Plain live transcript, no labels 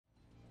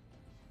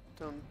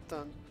Dun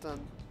dun dun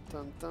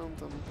dun dun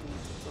dun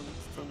dun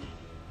dun.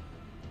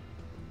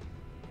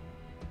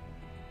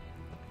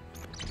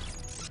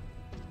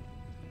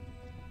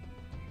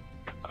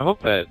 I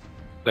hope that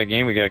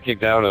game we got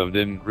kicked out of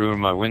didn't ruin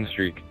my win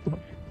streak.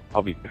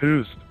 I'll be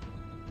pissed.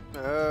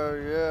 Oh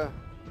yeah.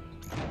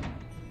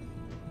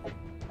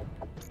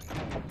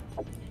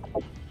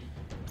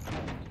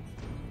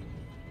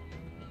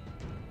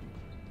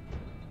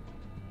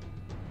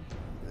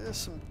 There's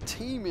some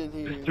team in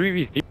here.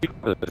 3v3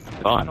 is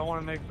I fun. don't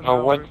want to make some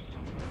Oh, what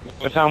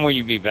hours. time will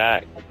you be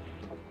back?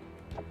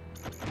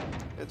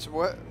 It's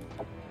what?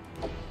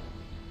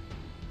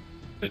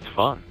 It's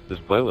fun. This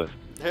playlist.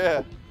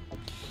 Yeah.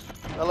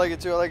 I like it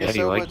too. I like it Eddie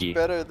so like much you.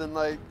 better than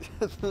like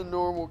the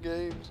normal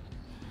games.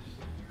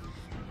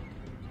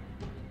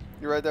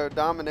 You're right there.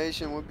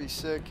 Domination would be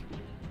sick.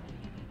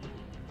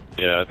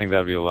 Yeah, I think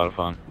that'd be a lot of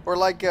fun. Or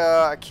like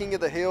King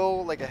of the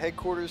Hill, like a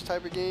headquarters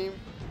type of game.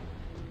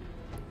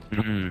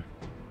 Mm-hmm.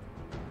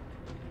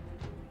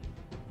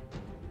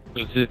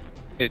 Is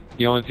it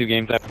the only two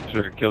game types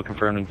are kill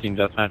confirmed and team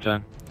deathmatch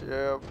then?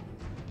 Yeah.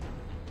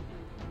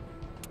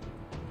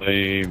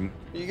 Lame.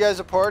 You guys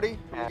a party?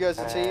 You guys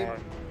a team?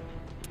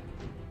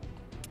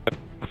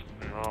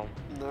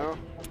 No.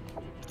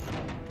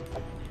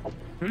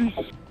 No.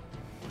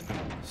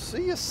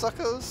 See ya,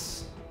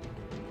 suckers.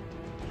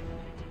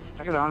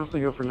 I could honestly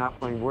go for not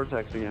playing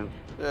Vortex again.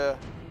 Yeah.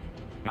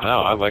 I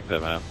know, I like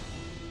that map.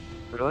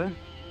 Really?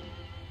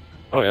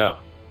 Oh yeah.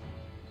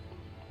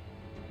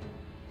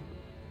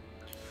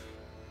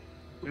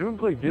 We haven't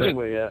played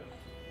Getaway yet.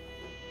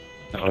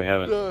 No, we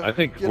haven't. I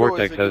think Getaway's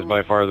Vortex a has good by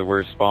one. far the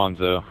worst spawns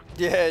though.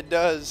 Yeah, it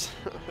does.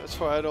 That's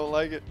why I don't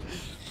like it.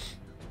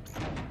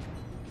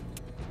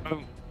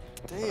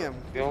 Damn.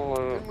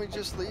 Didn't we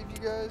just leave you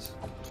guys?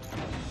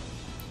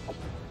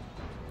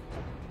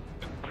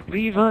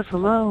 Leave us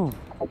alone.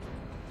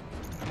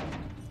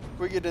 If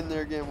we get in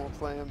there again, we'll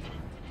play him.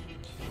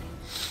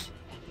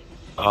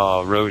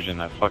 Oh, erosion.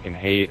 I fucking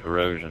hate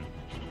erosion.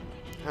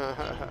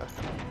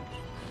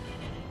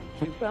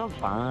 It sounds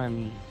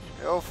fun.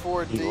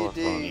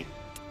 L4DD.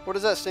 What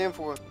does that stand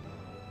for?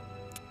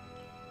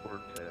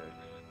 Vortex.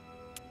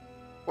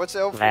 What's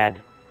L4?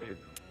 Lad.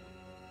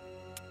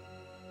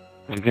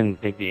 We couldn't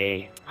pick the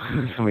A.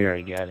 We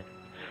already got it.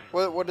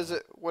 What is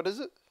it? What is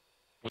it?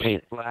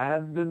 Wait.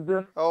 Lad did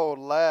this? Oh,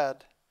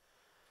 lad.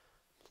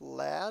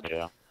 Lad?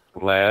 Yeah.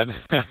 Lad.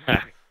 Lad.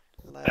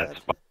 That's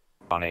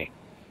funny.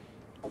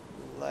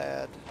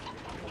 Lad.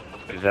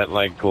 Is that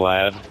like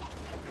glad?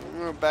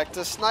 Back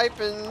to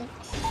sniping.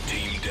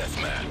 Team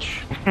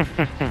deathmatch.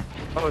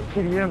 Oh, it's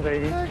TDM,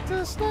 baby. Back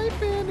to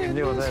sniping in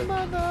deal with this that.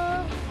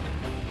 mother.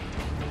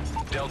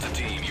 Delta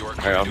team, you are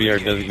Alright, I'll be our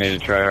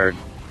designated tryhard.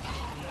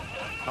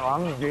 Oh,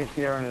 I'm just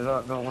JCRing it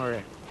up, don't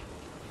worry.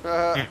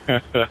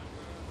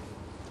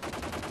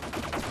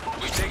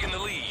 We've taken the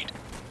lead.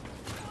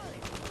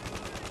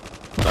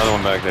 Another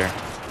one back there.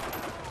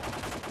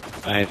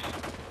 Nice.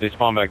 They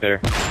spawn back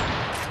there.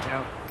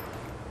 Yep.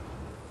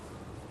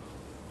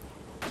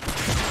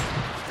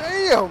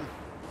 Damn!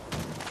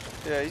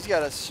 Yeah, he's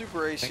got a super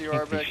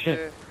ACR back Shit.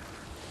 there.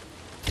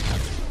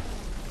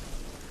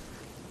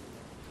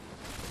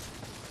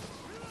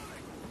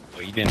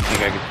 Well, you didn't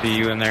think I could see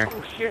you in there,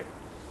 Oh, shit.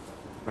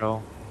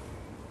 bro?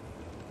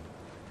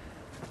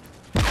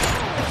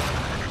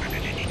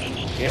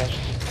 Yes.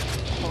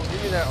 Oh,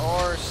 give me that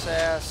R,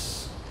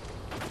 sass.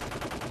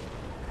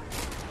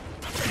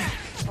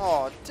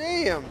 Oh,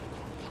 damn!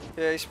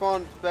 Yeah, he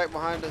spawned back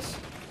behind us.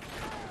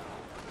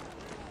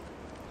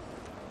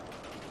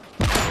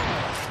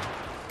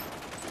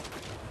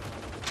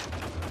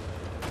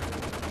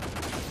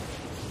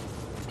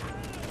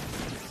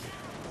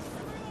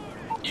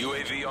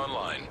 UAV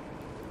online.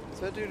 Is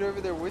that dude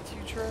over there with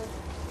you, Trev?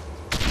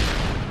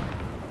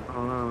 I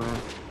don't know,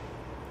 man.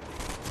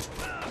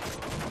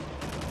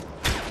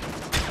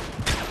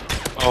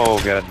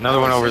 Oh god, another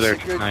one over there.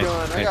 That's a good Nice.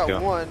 gun. I Nice got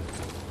kill. one.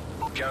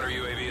 Counter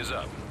UAV is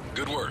up.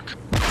 Good work.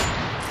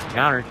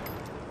 Countered.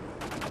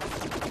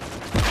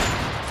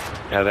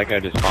 Yeah, that guy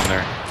just spawned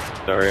there.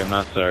 Sorry, I'm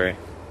not sorry.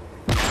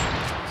 This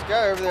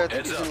guy over there, I think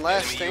Heads he's up. in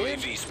last Enemy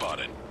stand. UAV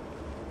spotted.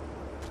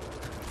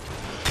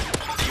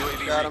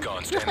 UAV Got him.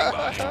 recon standing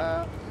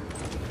by.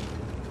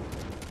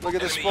 Look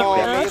at the Enemy spawn,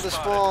 UAV look at the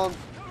spawn.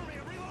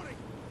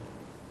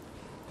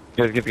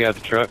 You guys get the guy at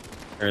the truck?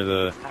 Or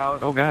the... House.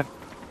 Oh god.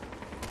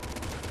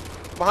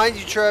 Behind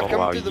you, Trev, Oh coming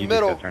wow, through the you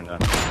middle. just got turned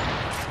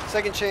on.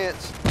 Second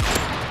chance.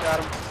 Got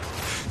him.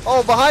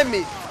 Oh, behind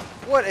me.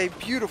 What a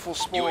beautiful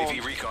spawn.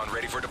 UAV recon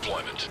ready for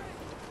deployment.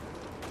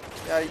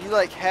 Yeah, you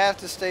like have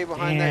to stay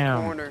behind that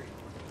Damn. corner.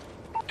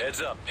 Heads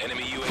up.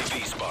 Enemy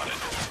UAV spotted.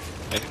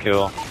 Nice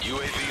kill.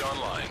 UAV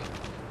online.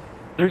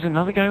 There's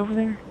another guy over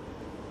there?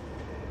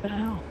 What the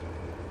hell?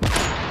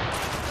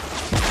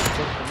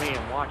 Look for me,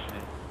 I'm watching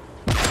it.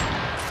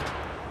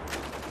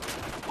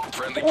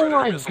 Friendly Oh predator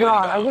my missile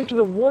god, I inbound. went to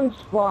the one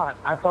spot.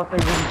 I thought they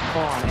wouldn't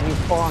spawn, and he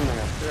spawned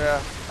there.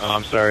 Yeah. Oh,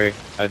 I'm sorry.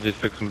 I just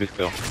took somebody's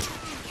kill.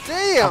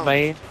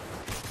 Damn.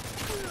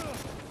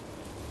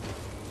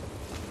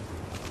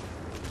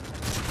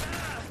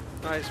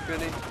 Nice,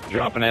 Benny.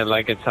 Dropping it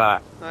like it's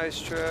hot. Nice,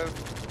 Trev.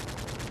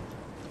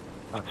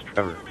 That's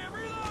Trevor.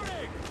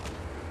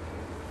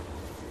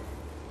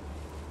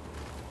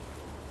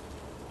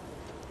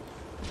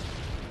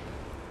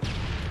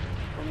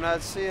 I'm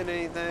not seeing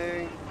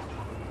anything.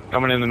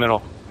 Coming in the middle.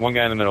 One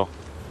guy in the middle.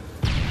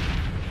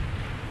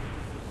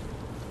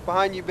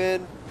 Behind you,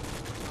 Ben.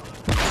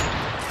 Or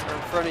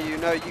in front of you.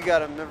 No, you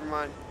got him. Never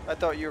mind. I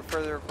thought you were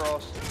further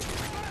across.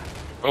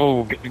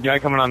 Oh, guy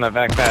coming on that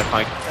back path,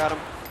 Mike. Got him.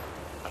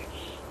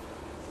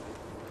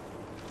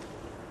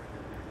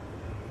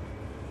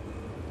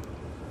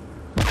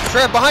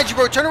 Trev, behind you,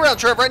 bro. Turn around,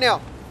 Trev, right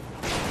now.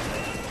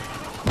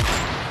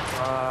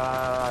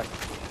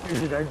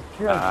 Dude, I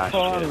just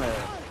saw him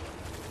there.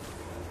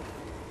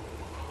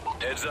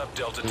 Heads up,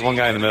 Delta There's team. one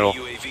guy in the middle.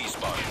 UAV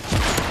spotted.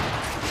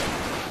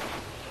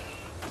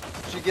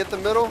 Did you get the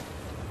middle?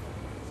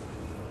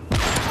 No,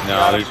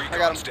 Got there's him. I got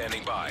Recon him.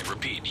 standing by.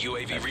 Repeat,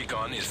 UAV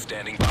recon is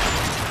standing by.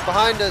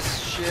 Behind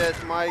us. Shit,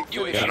 Mike.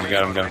 UAV Got him, recon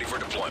got him. ready for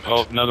deployment.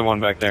 oh, another one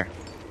back there.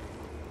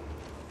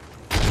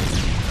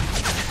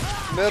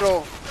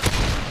 Middle.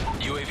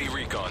 UAV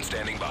recon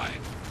standing by.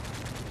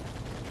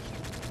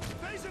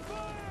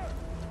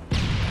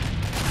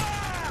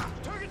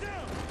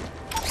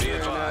 Be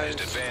advised,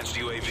 nice. advanced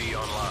UAV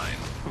online.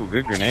 Ooh,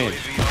 good grenade.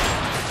 UAV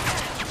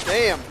online.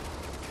 Damn.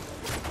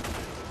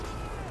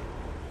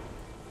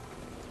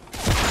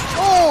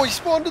 Oh, he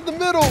spawned in the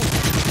middle.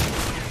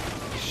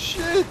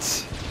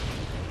 Shit.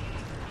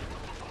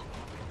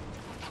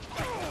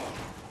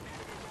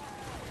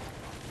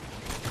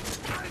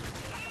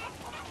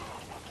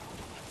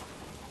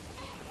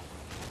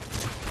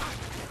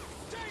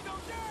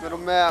 Middle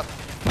map.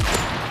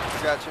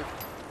 Got you.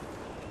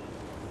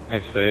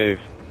 Nice save.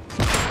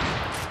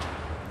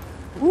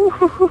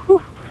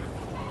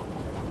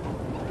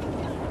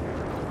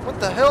 What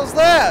the hell's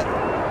that?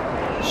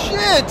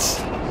 Shit!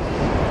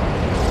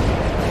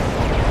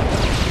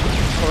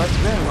 Oh, that's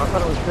them. I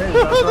thought it was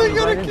them. They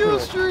got a kill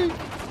streak.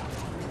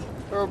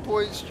 Or a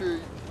point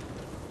streak.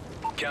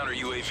 Counter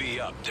UAV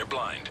up. They're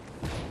blind.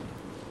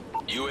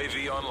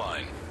 UAV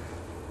online.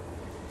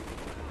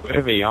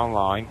 Heavy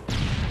online.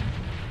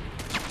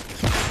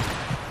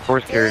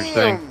 Horse carriage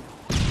thing. Damn.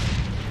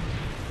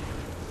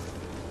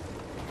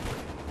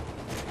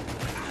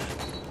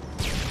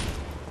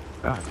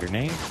 Ah,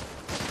 grenade.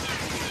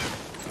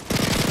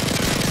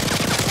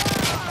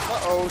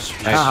 Uh-oh.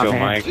 Nice kill, man.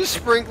 Mike. Just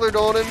sprinklered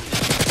on him.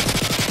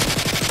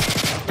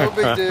 No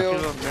big deal.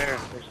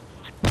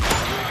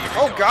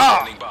 Oh, God.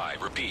 Standing by.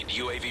 Repeat,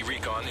 UAV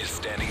recon is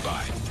standing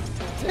by.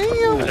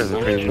 Damn. That is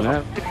a crazy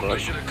map.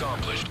 Mission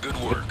accomplished. Good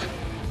work.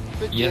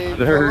 Good Yes, game,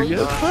 sir. fellas.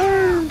 Yes,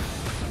 sir.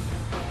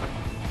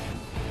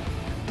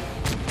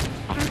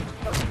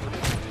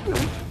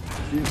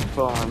 He's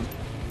fun.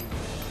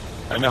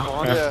 I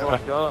know. Yeah.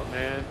 Fucked up,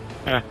 man.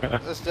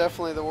 That's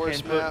definitely the 10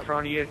 worst foot in map.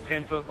 front of you,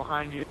 10 foot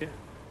behind you.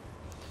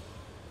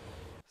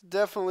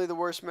 Definitely the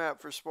worst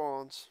map for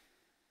spawns.